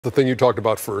The thing you talked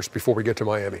about first before we get to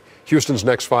Miami, Houston's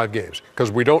next 5 games, because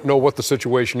we don't know what the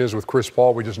situation is with Chris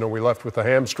Paul. We just know we left with a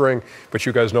hamstring, but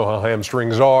you guys know how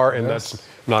hamstrings are, and that's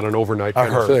not an overnight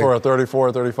kind of thing. For a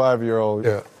 34, 35-year-old.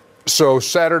 Yeah. So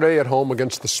Saturday at home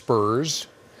against the Spurs,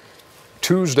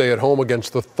 Tuesday at home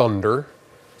against the Thunder,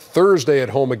 Thursday at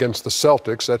home against the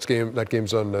Celtics. That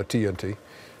game's on TNT.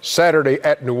 Saturday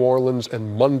at New Orleans,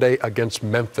 and Monday against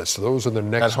Memphis. Those are the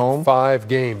next 5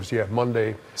 games. Yeah,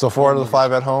 Monday. So 4 of the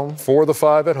 5 at home? 4 of the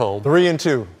 5 at home. 3 and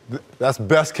 2. That's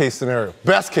best case scenario.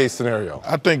 Best case scenario.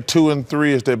 I think 2 and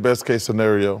 3 is their best case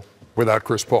scenario. Without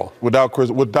Chris Paul. Without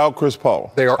Chris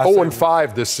Paul. They are 0 and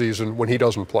 5 this season when he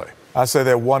doesn't play. I say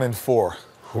they're 1 and 4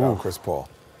 without Chris Paul.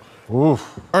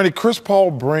 Oof. Ernie, Chris Paul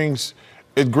brings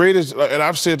as great as, and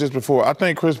I've said this before, I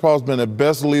think Chris Paul's been the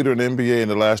best leader in the NBA in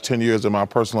the last 10 years, in my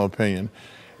personal opinion.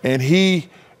 And he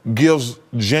gives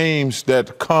James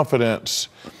that confidence.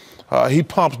 He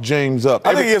pumps James up.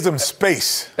 I think he gives him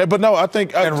space. But no, I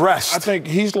think and rest. I think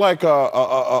he's like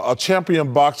a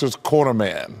champion boxer's corner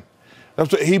man.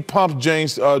 That's what, he pumps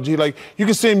James. Like you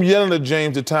can see him yelling at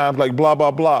James at times, like blah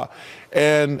blah blah.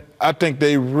 And I think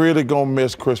they really gonna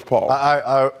miss Chris Paul.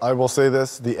 I will say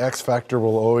this: the X factor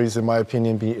will always, in my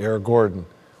opinion, be Eric Gordon.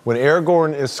 When Eric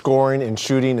Gordon is scoring and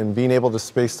shooting and being able to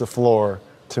space the floor,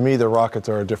 to me, the Rockets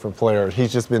are a different player.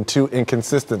 He's just been too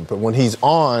inconsistent. But when he's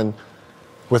on,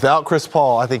 without Chris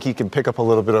Paul, I think he can pick up a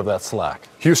little bit of that slack.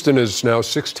 Houston is now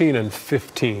 16 and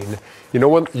 15. You know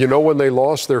when they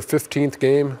lost their 15th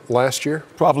game last year?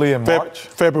 Probably in March.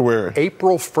 February.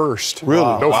 April 1st. Really?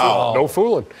 Wow. No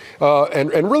fooling.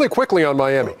 And really quickly on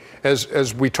Miami,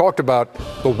 as we talked about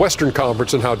the Western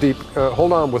Conference and how deep.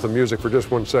 Hold on with the music for just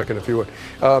 1 second, if you would.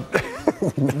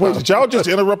 Wait, did y'all just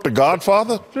interrupt the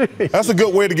Godfather? That's a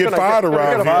good way to get fired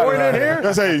around here.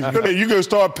 That's, hey, you can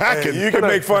start packing. Hey, you can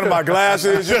make fun of my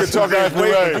glasses. You can talk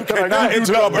exactly right. You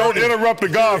cannot don't interrupt the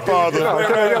Godfather.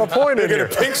 I got a point in here.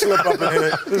 Get a pink slip up in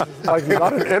here. Like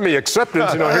not an Emmy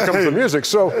acceptance, here comes the music.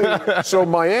 So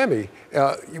Miami,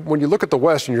 when you look at the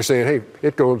West and you're saying, hey,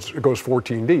 it goes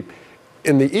 14 deep.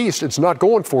 In the East, it's not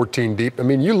going 14 deep. I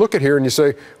mean, you look at here and you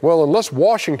say, well, unless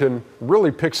Washington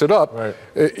really picks it up,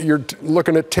 you're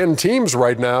looking at 10 teams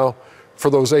right now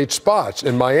for those 8 spots.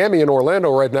 And Miami and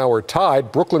Orlando right now are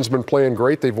tied. Brooklyn's been playing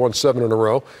great. They've won 7 in a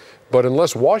row. But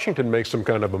unless Washington makes some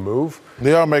kind of a move.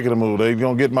 They are making a move. They're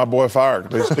going to get my boy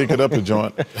fired. They stink it up the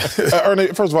joint. Ernie,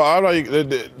 first of all,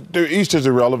 the East is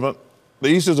irrelevant. The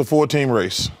East is a 4-team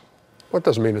race. What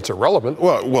doesn't mean it's irrelevant.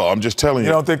 Well, I'm just telling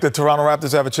you. You don't think the Toronto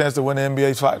Raptors have a chance to win the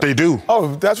NBA Finals? They do.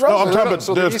 Oh, that's right. No, I'm talking about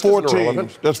so there's 4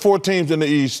 teams. There's 4 teams in the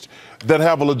East that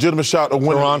have a legitimate shot of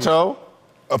winning. Toronto?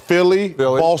 Philly,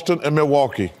 Boston, and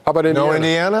Milwaukee. How about Indiana? No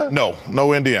Indiana?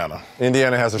 No Indiana.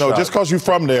 Indiana has a shot. No, just because you're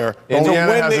from there.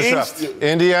 Indiana has a shot.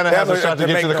 Indiana has a shot to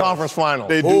get to the conference final.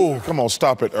 They do. Come on,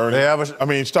 stop it,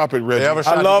 Ernie. Stop it, Reggie. They have a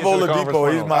shot I love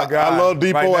Oladipo. He's my guy. I love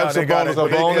Depot and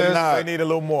Sabonis. They need a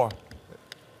little more.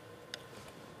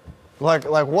 Like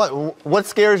what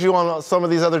scares you on some of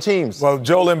these other teams? Well,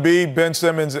 Joel Embiid, Ben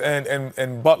Simmons,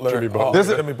 and Butler. Jimmy Butler.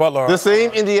 Jimmy Butler. The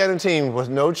same Indiana team with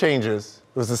no changes.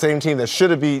 It was the same team that should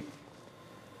have beat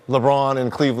LeBron in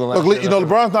Cleveland last year.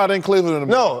 LeBron's not in Cleveland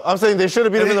anymore. No, I'm saying they should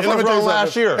have beat him in the first round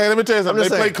last year. Hey, let me tell you something.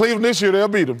 They play Cleveland this year, they'll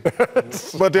beat them.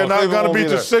 But they're not going to beat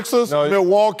the Sixers,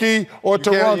 Milwaukee, or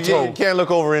Toronto. You can't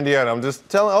look over Indiana. I'm just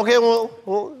telling. Okay, well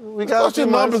we got your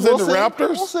numbers in the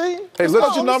Raptors. We'll see. Hey,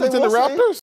 look at your numbers in the Raptors.